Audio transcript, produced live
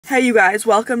Hey you guys,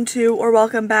 welcome to or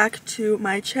welcome back to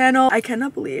my channel. I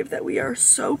cannot believe that we are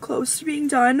so close to being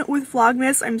done with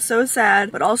Vlogmas. I'm so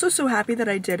sad, but also so happy that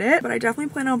I did it. But I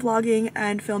definitely plan on vlogging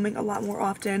and filming a lot more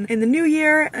often in the new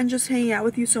year and just hanging out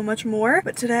with you so much more.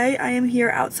 But today I am here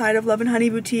outside of Love & Honey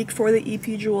Boutique for the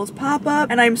EP Jewels pop-up,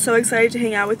 and I'm so excited to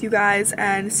hang out with you guys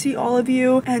and see all of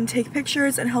you and take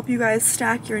pictures and help you guys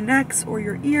stack your necks or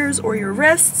your ears or your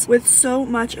wrists with so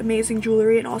much amazing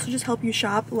jewelry, and also just help you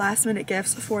shop last minute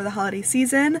gifts for the holiday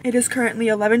season. It is currently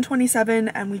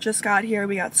 11:27 and we just got here.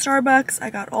 We got Starbucks.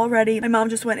 I got all ready. My mom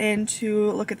just went in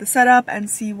to look at the setup and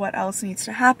see what else needs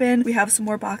to happen. We have some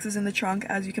more boxes in the trunk,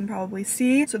 as you can probably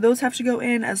see, so those have to go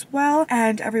in as well,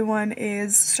 and everyone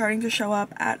is starting to show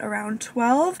up at around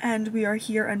 12 and we are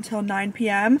here until 9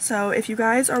 p.m. So if you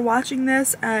guys are watching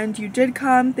this and you did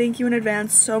come, thank you in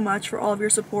advance so much for all of your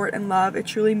support and love. It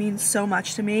truly means so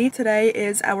much to me. Today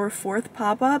is our 4th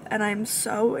pop-up and I'm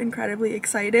so incredibly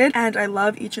excited, and I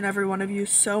love each and every one of you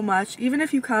so much. Even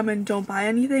if you come and don't buy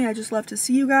anything, I just love to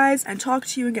see you guys and talk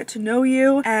to you and get to know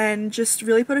you and just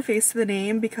really put a face to the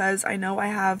name, because I know I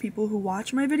have people who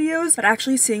watch my videos, but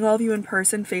actually seeing all of you in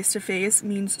person face to face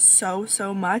means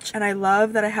so much, and I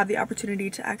love that I have the opportunity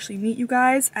to actually meet you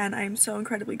guys, and I'm so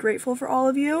incredibly grateful for all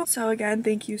of you. So again,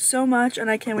 thank you so much, and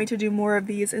I can't wait to do more of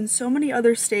these in so many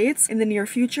other states in the near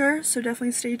future, so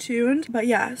definitely stay tuned. But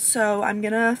yeah, so I'm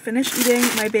gonna finish eating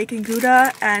my bacon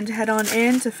gouda and head on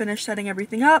in to finish setting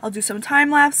everything up. I'll do some time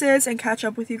lapses and catch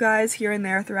up with you guys here and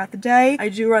there throughout the day. I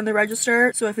do run the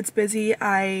register, so if it's busy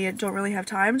I don't really have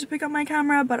time to pick up my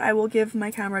camera, but I will give my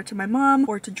camera to my mom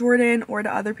or to Jordan or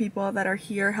to other people that are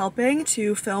here helping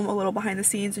to film a little behind the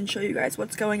scenes and show you guys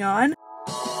what's going on.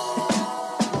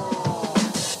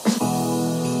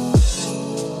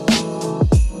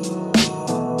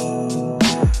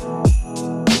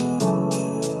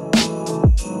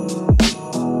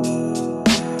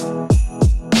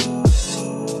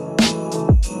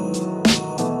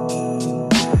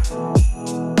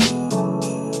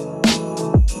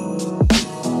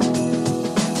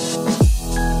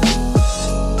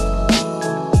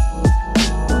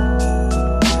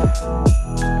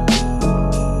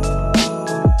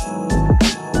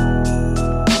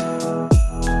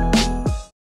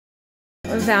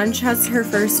 EVANGE has her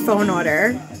first phone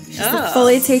order. She's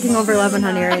fully taking over Love &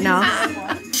 Honey right now.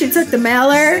 She took the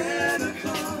mailer.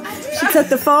 She took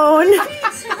the phone.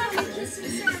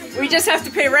 We just have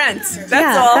to pay rent.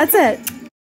 That's all. That's it.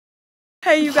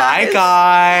 Hey you guys. Hi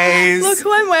guys. Look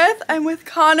who I'm with. I'm with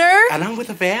Connor. And I'm with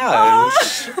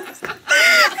EVANGE.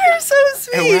 You're so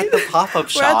sweet. And we're at the pop-up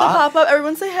shop. We're at the pop-up.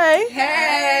 Everyone say hey.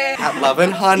 Hey. At Love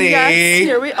 & Honey. Yes,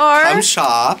 here we are. Come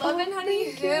shop. Love &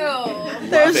 Honey who?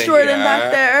 There's Jordan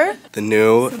back there. The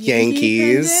new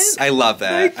Yankees. I love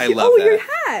it. I love it. Oh, your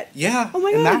hat. Yeah. Oh my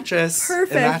it God. matches.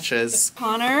 Perfect. It matches.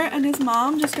 Connor and his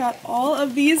mom just got all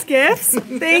of these gifts.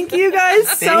 Thank you guys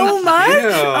so much. You.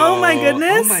 Oh my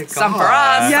goodness. Oh my God. Some for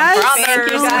us. Yes. Some for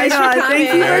others. Oh my God.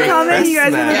 Thank you for coming. You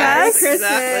guys are the best.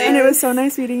 Exactly. And it was so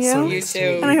nice meeting you. You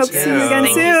too. And I hope to see you again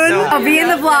Thank you soon. so much. I'll be in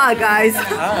the vlog, guys.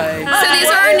 Hi. So these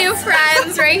are our new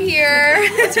friends right here.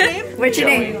 What's your name? What's your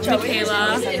name?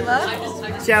 Kayla.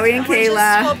 Joey and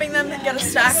Kayla. Hoping them to get a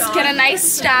stack on. Get a nice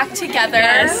stack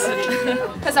together.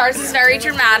 Because ours is very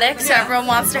dramatic, so everyone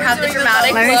wants to have the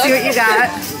dramatic Let me look. see what you got.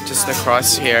 Just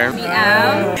across here.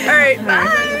 Alright,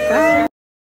 bye.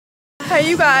 Hey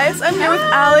you guys, I'm here with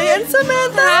Allie and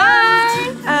Samantha. Hi.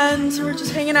 And we're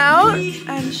just hanging out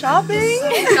and shopping.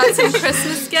 Got some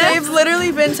Christmas gifts. They've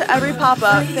literally been to every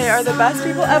pop-up. They are the best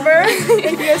people ever.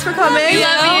 Thank you guys for coming. We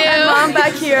love you. And Mom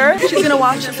back here. She's gonna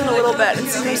watch this in a little bit and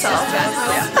see herself. Yeah.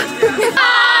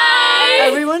 Hi.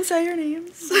 Everyone say your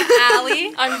names.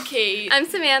 Allie. I'm Kate. I'm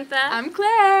Samantha. I'm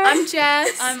Claire. I'm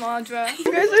Jess. I'm Audra.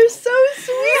 You guys are so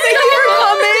sweet. Thank you for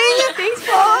coming. Thanks,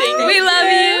 Mom. We love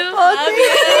you. Love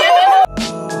you.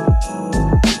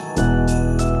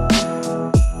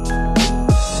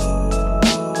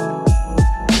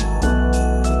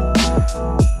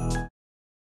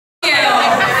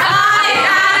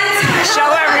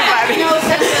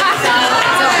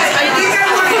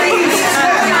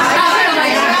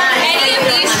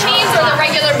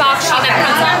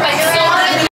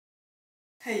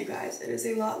 Hey you guys, it is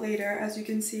a lot later. As you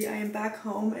can see, I am back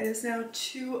home. It is now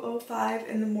 2:05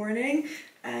 in the morning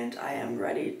and I am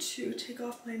ready to take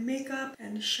off my makeup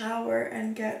and shower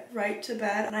and get right to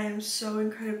bed. And I am so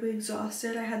incredibly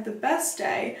exhausted. I had the best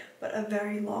day, but a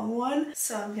very long one.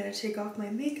 So I'm gonna take off my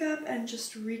makeup and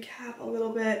just recap a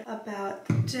little bit about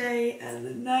the day and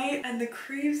the night and the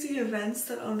crazy events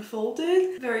that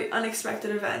unfolded. Very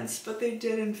unexpected events, but they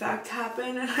did in fact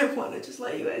happen, and I want to just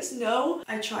let you guys know.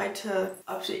 I tried to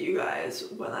update you guys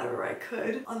whenever I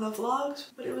could on the vlogs,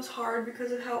 but it was hard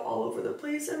because of how all over the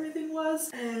place everything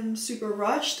was and super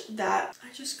rushed that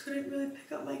I just couldn't really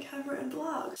pick up my camera and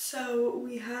vlog. So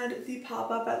we had the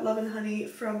pop-up at Love & Honey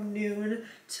from noon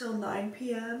till 9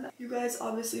 p.m. You guys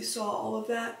obviously saw all of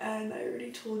that, and I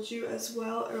already told you as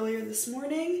well earlier this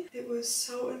morning. It was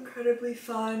so incredibly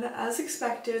fun. As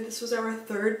expected, this was our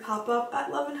third pop-up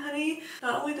at Love & Honey.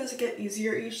 Not only does it get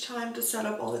easier each time to set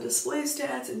up all the display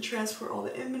stands and transport all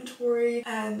the inventory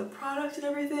and the product and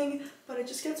everything, but it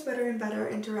just gets better and better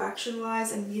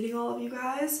interaction-wise and meeting all of you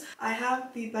guys. I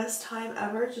have the best time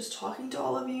ever just talking to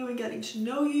all of you and getting to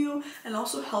know you, and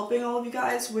also helping all of you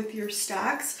guys with your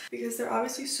stacks, because they're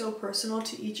obviously so personal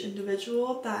to each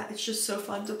individual that it's just so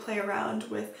fun to play around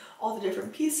with all the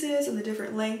different pieces and the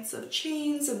different lengths of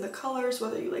chains and the colors,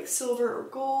 whether you like silver or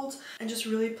gold, and just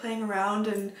really playing around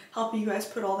and helping you guys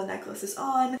put all the necklaces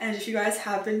on. And if you guys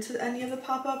have been to any of the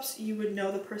pop-ups, you would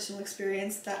know the personal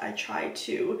experience that I try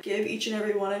to give each and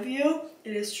every one of you.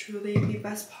 It is truly the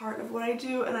best part of what I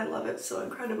do, and I love it so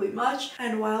incredibly much.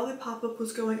 And while the pop-up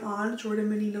was going on, Jordan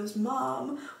Menino's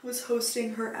mom was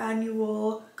hosting her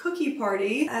annual cookie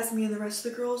party as me and the rest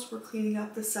of the girls were cleaning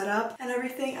up the setup and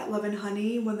everything at Love &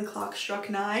 Honey. When the clock struck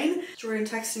 9, Jordan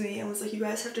texted me and was like, you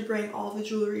guys have to bring all the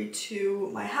jewelry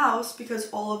to my house because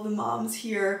all of the moms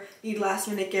here need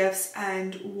last-minute gifts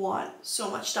and want so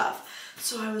much stuff.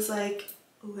 So I was like,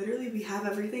 literally, we have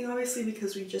everything, obviously,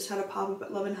 because we just had a pop-up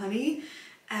at Love & Honey,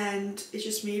 and it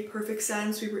just made perfect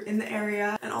sense. We were in the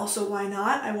area, and also why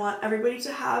not? I want everybody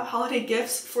to have holiday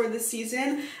gifts for this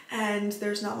season, and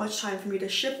there's not much time for me to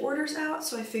ship orders out,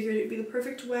 so I figured it'd be the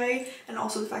perfect way. And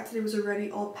also the fact that it was already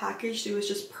all packaged, it was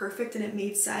just perfect and it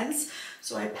made sense.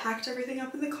 So I packed everything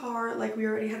up in the car like we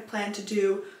already had planned to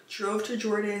do, drove to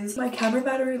Jordan's. My camera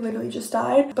battery literally just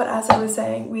died, but as I was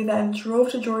saying, we then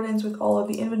drove to Jordan's with all of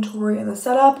the inventory and the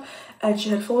setup, and she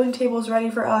had folding tables ready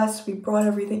for us. We brought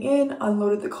everything in,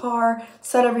 unloaded the car,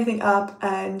 set everything up,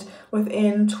 and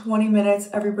within 20 minutes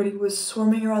everybody was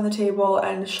swarming around the table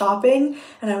and shopping,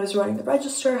 and I was running the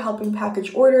register, helping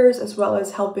package orders, as well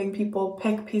as helping people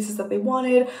pick pieces that they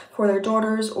wanted for their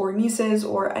daughters or nieces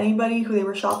or anybody who they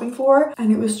were shopping for. And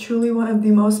it was truly one of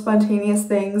the most spontaneous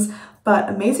things but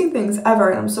amazing things ever,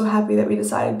 and I'm so happy that we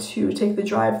decided to take the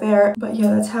drive there. But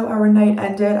yeah, that's how our night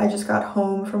ended. I just got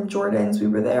home from Jordan's. We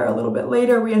were there a little bit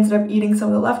later. We ended up eating some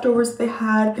of the leftovers they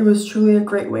had. It was truly a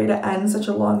great way to end such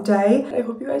a long day. I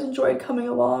hope you guys enjoyed coming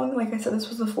along. Like I said, this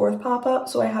was the 4th pop-up,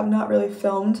 so I have not really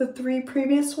filmed the 3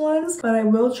 previous ones, but I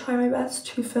will try my best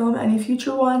to film any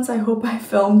future ones. I hope I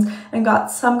filmed and got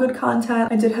some good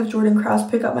content. I did have Jordan Krause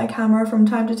pick up my camera from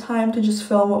time to time to just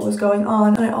film what was going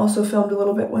on, and I also filmed a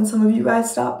little bit when some of you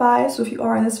guys stopped by. So if you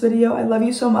are in this video, I love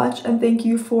you so much and thank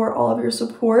you for all of your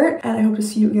support, and I hope to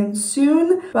see you again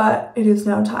soon. But it is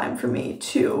now time for me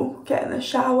to get in the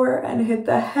shower and hit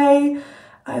the hay.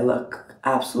 I look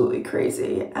absolutely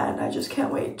crazy, and I just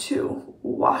can't wait to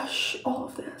wash all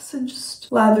of this and just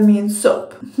lather me in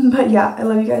soap. But yeah, I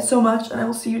love you guys so much, and I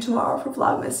will see you tomorrow for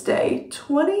Vlogmas Day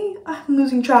 20. I'm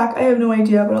losing track. I have no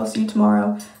idea, but I'll see you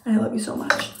tomorrow, and I love you so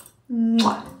much.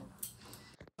 Mwah.